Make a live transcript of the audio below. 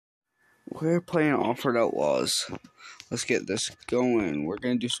We're playing Offered Outlaws. Let's get this going. We're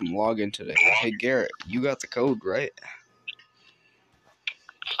gonna do some login today. Hey Garrett, you got the code, right?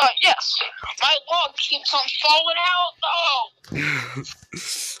 Yes. My log keeps on falling out, though.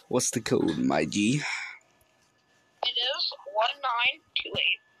 What's the code, my G? It is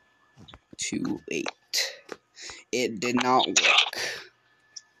 1928. 28. It did not work. Did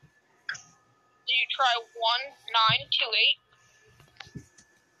you try 1928?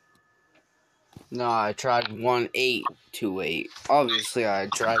 No, I tried 1828. Obviously, I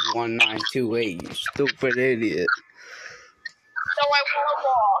tried 1928. You stupid idiot. So I want to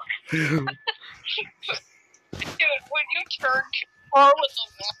walk. Dude, when you turn car with a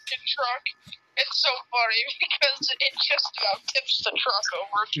lifted truck, it's so funny because it just about tips the truck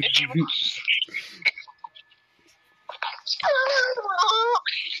over.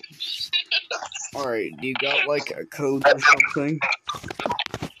 Alright, do you got like a code or something?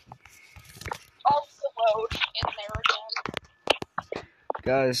 I'll load in there again.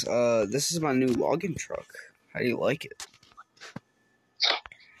 Guys, this is my new login truck. How do you like it?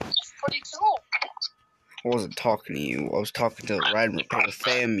 It's pretty cool. I wasn't talking to you. I was talking to the Ride and Repair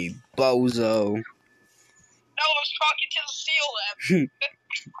fam, you bozo. No, I was talking to the seal lab.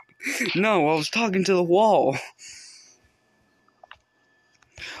 No, I was talking to the wall.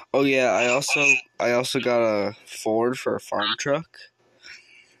 Oh yeah, I also got a Ford for a farm truck.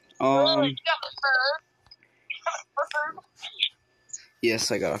 Really? You got the bird?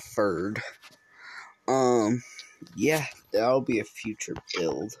 Yes, I got a Ford. Yeah, that'll be a future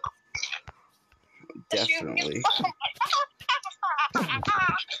build. Definitely.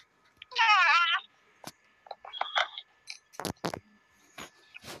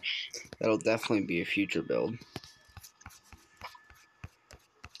 That'll definitely be a future build.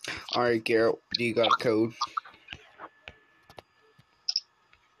 Alright, Garrett, do you got a code?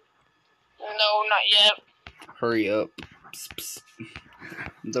 No, not yet. Hurry up. Psst, psst.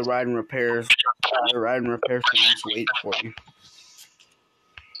 The Ride and Repair fans wait for you.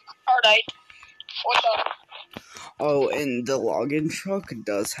 Alright. What's up? Oh, and the login truck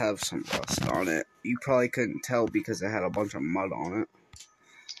does have some rust on it. You probably couldn't tell because it had a bunch of mud on it.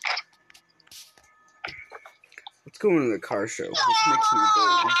 Let's go into the car show. Let's make some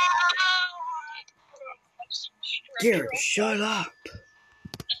gold. Garrett, shut up.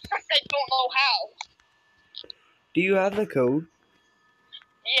 I don't know how. Do you have the code?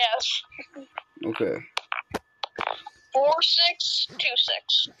 Yes. Okay.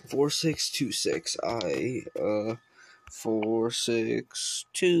 4626. 4626.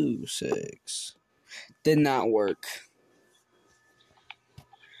 4626. Did not work.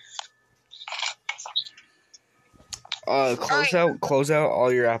 Close out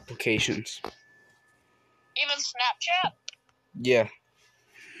all your applications. Even Snapchat? Yeah.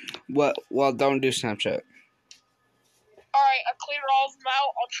 What? Well, don't do Snapchat. Alright, I cleared all of them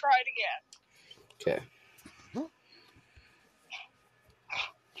out. I'll try it again. Okay.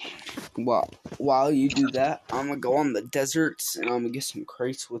 Well, while you do that, I'm gonna go on the deserts and I'm gonna get some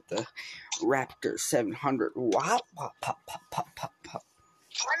crates with the Raptor 700. Wow! Pop, pop, pop, pop, pop, pop.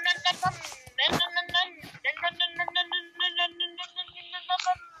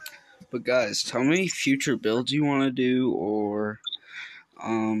 But guys, tell me future builds you want to do, or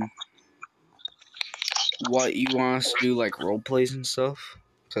what you want us to do, like role plays and stuff,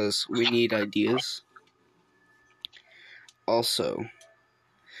 because we need ideas. Also,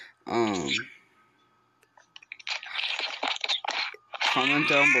 comment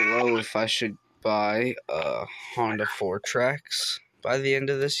down below if I should buy a Honda 4Trax by the end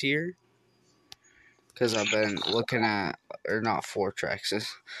of this year, because I've been looking at, or not 4Traxes,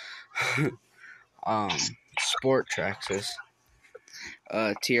 Sport Traxes,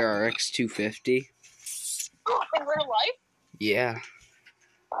 TRX 250. In real life? Yeah.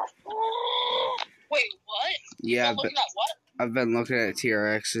 Wait, what? Yeah, looking at what? I've been looking at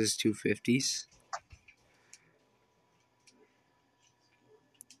TRX's 250s.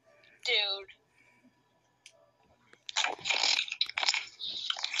 Dude.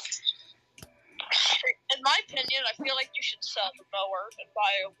 In my opinion, I feel like you should sell the mower and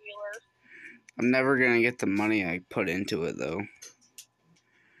buy a wheeler. I'm never gonna get the money I put into it, though.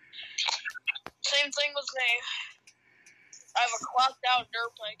 Same thing with me. I have a clocked out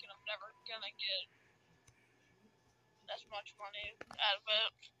dirt bike and I'm never gonna get as much money out of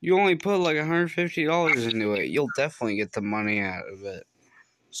it. You only put like $150 into it. You'll definitely get the money out of it.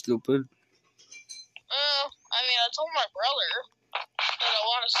 Stupid. I mean, I told my brother that I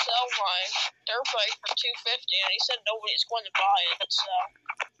want to sell my dirt bike for $250, and he said nobody's going to buy it. So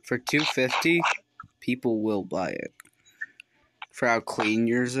for $250, people will buy it. For how clean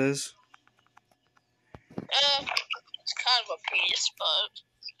yours is. It's kind of a piece, but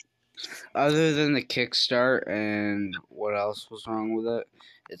Other than the kickstart and what else was wrong with it,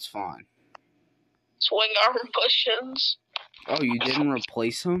 it's fine. swing arm cushions. Oh, you didn't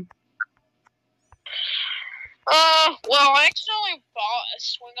replace them? Well, I accidentally bought a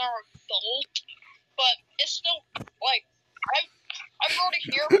swing arm bolt, but it's still, like, I brought it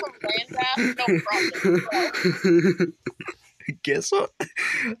here from Landbath, no problem. Guess what?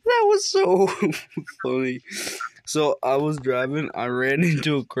 That was so funny. So I was driving, I ran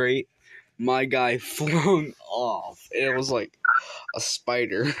into a crate, my guy flung off, and it was like a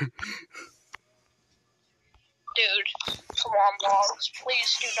spider. Dude, come on, logs,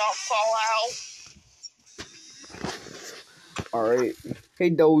 please do not fall out. Alright. Hey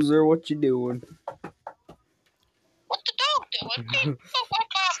Dozer, what you doing? What the dog doing?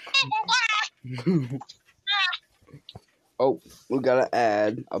 Oh, we got an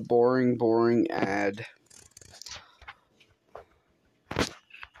ad. A boring ad.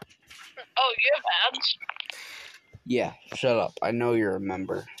 Oh, you have ads? Yeah, shut up. I know you're a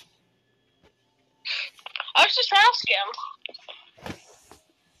member. I was just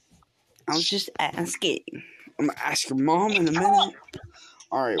asking. I'm gonna ask your mom in a minute.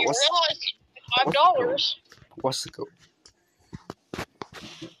 Alright, You realize $5. What's the code?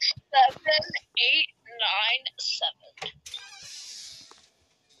 7897.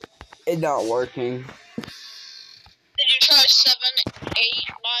 It's not working. Did you try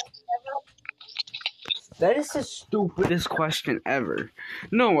 7897? That is the stupidest question ever.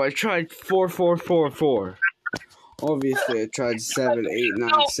 No, I tried 4444. Obviously, I tried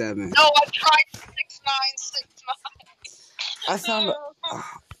 7897. No, I tried 6969.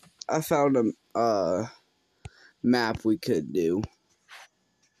 I found a map we could do.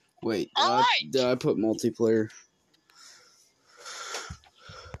 Wait, did I put multiplayer?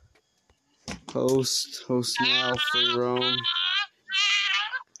 Host now, free roam.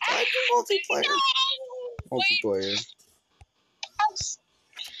 I do multiplayer. Multiplayer.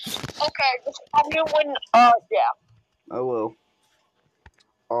 Okay, just tell me when, yeah. I will.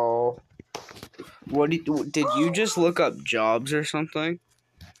 Oh. Did you just look up jobs or something?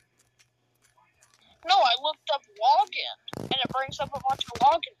 No, I looked up login, and it brings up a bunch of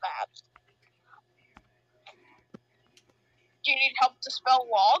login maps. Do you need help to spell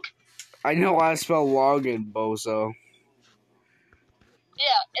log? I know how to spell login, bozo.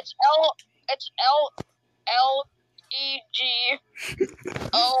 Yeah, it's L-E-G-O-N.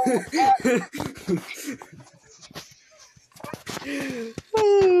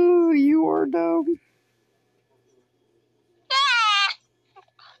 Oh, you are dumb.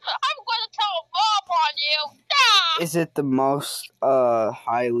 I'm going to tell Mom on you. Is it the most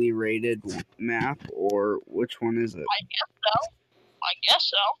highly rated map, or which one is it? I guess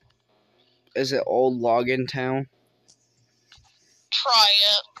so. Is it Old Login Town? Try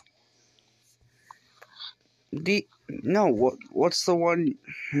it. No, what's the one?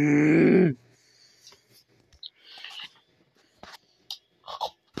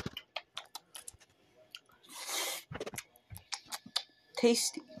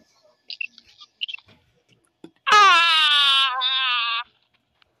 Tasty.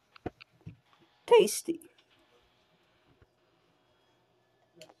 Tasty.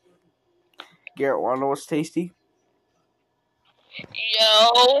 Garrett, wanna know what's tasty?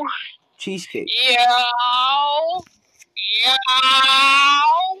 Yo. Cheesecake.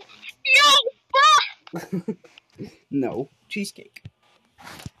 No, cheesecake.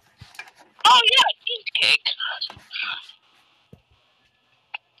 Oh yeah, cheesecake.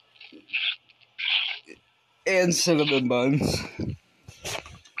 And cinnamon buns.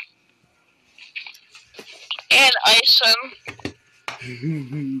 And icing.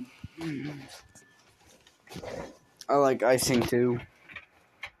 I like icing too.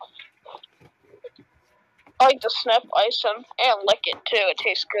 I like to snap icing and lick it too. It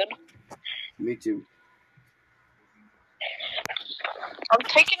tastes good. Me too. I'm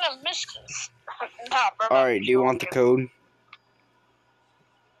taking a miss. Alright, do you want the code?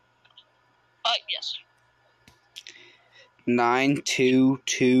 Yes.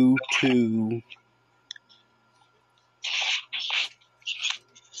 9222. 92222.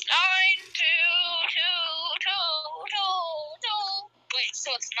 Wait,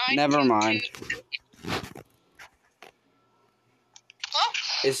 so it's 9. Never mind. Huh?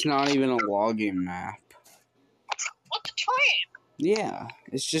 It's not even a login map. What's a train? Yeah,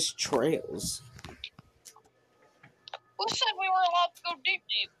 it's just trails. Who said we were allowed to go deep?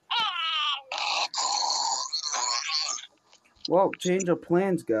 Well, change of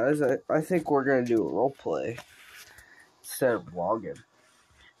plans, guys. I think we're gonna do a role play instead of login.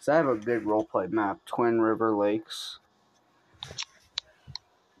 So I have a good roleplay map, Twin River Lakes.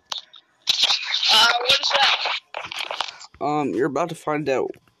 What is that? You're about to find out.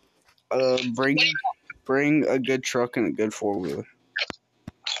 Bring a good truck and a good 4-wheeler.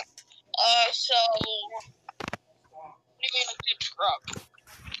 So, what do you mean a good truck?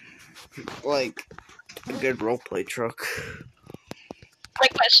 Like, a good roleplay truck.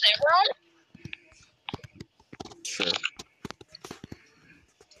 Like my Samurai? Sure.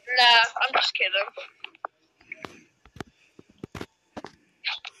 Nah, I'm just kidding.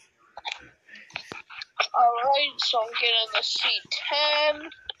 Alright, so I'm getting the C10 and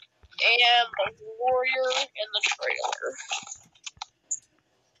the Warrior in the trailer.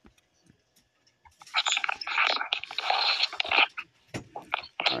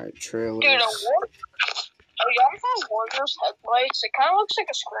 Alright, trailers. Dude, Yamaha Warrior's headlights, it kind of looks like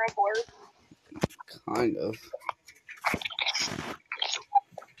a scrambler. Kind of.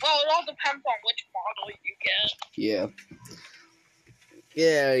 Well, it all depends on which model you get. Yeah.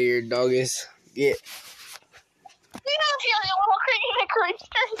 Yeah, your doggies. Yeah. Get out here, you little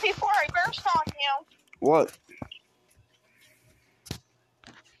creature, before I burst on you. What?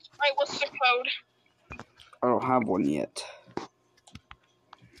 Alright, what's the code? I don't have one yet.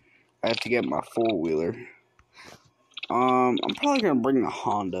 I have to get my 4-wheeler. I'm probably gonna bring the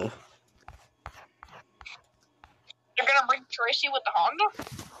Honda. You're gonna bring Tracy with the Honda?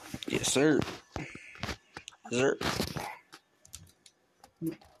 Yes, sir. Sir.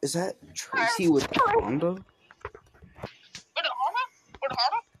 Is that Tracy with the Honda? With a Honda? With a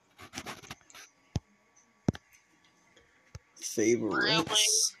Honda? Favorites. Really?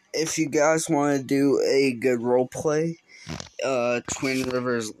 If you guys want to do a good roleplay, Twin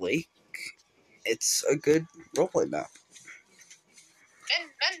Rivers Lake, it's a good roleplay map.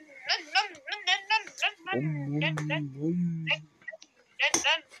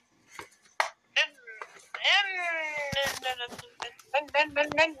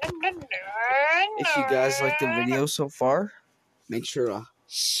 If you guys like the video so far, make sure to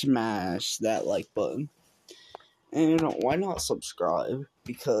smash that like button. And why not subscribe?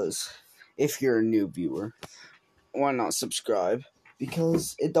 Because if you're a new viewer, why not subscribe?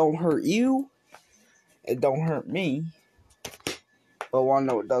 Because it don't hurt you. It don't hurt me. But wanna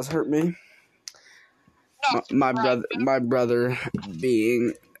know what does hurt me? My brother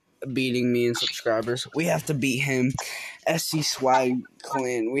beating me in subscribers. We have to beat him. SC Swag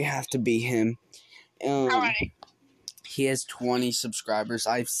Clan, we have to beat him. How many? He has 20 subscribers.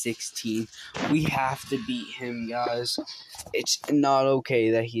 I have 16. We have to beat him, guys. It's not okay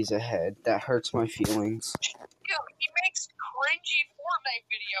that he's ahead. That hurts my feelings. Dude, he makes cringy Fortnite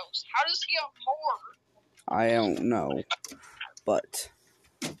videos. How does he have more? I don't know. But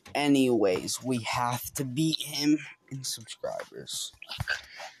anyways, we have to beat him in subscribers.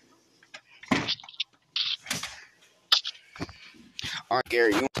 Alright,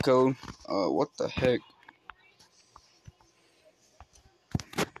 Gary, you want the code? What the heck?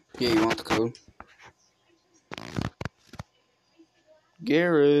 Yeah, you want the code?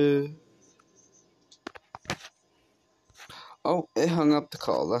 Gary. Oh, it hung up the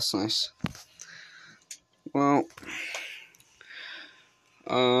call. That's nice. Well,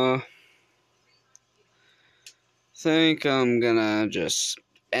 think I'm gonna just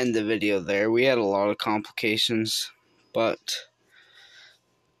end the video there. We had a lot of complications, but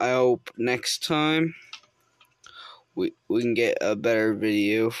I hope next time we can get a better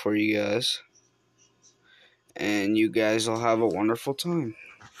video for you guys, and you guys will have a wonderful time.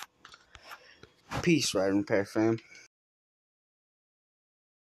 Peace, Ride and Repair fam.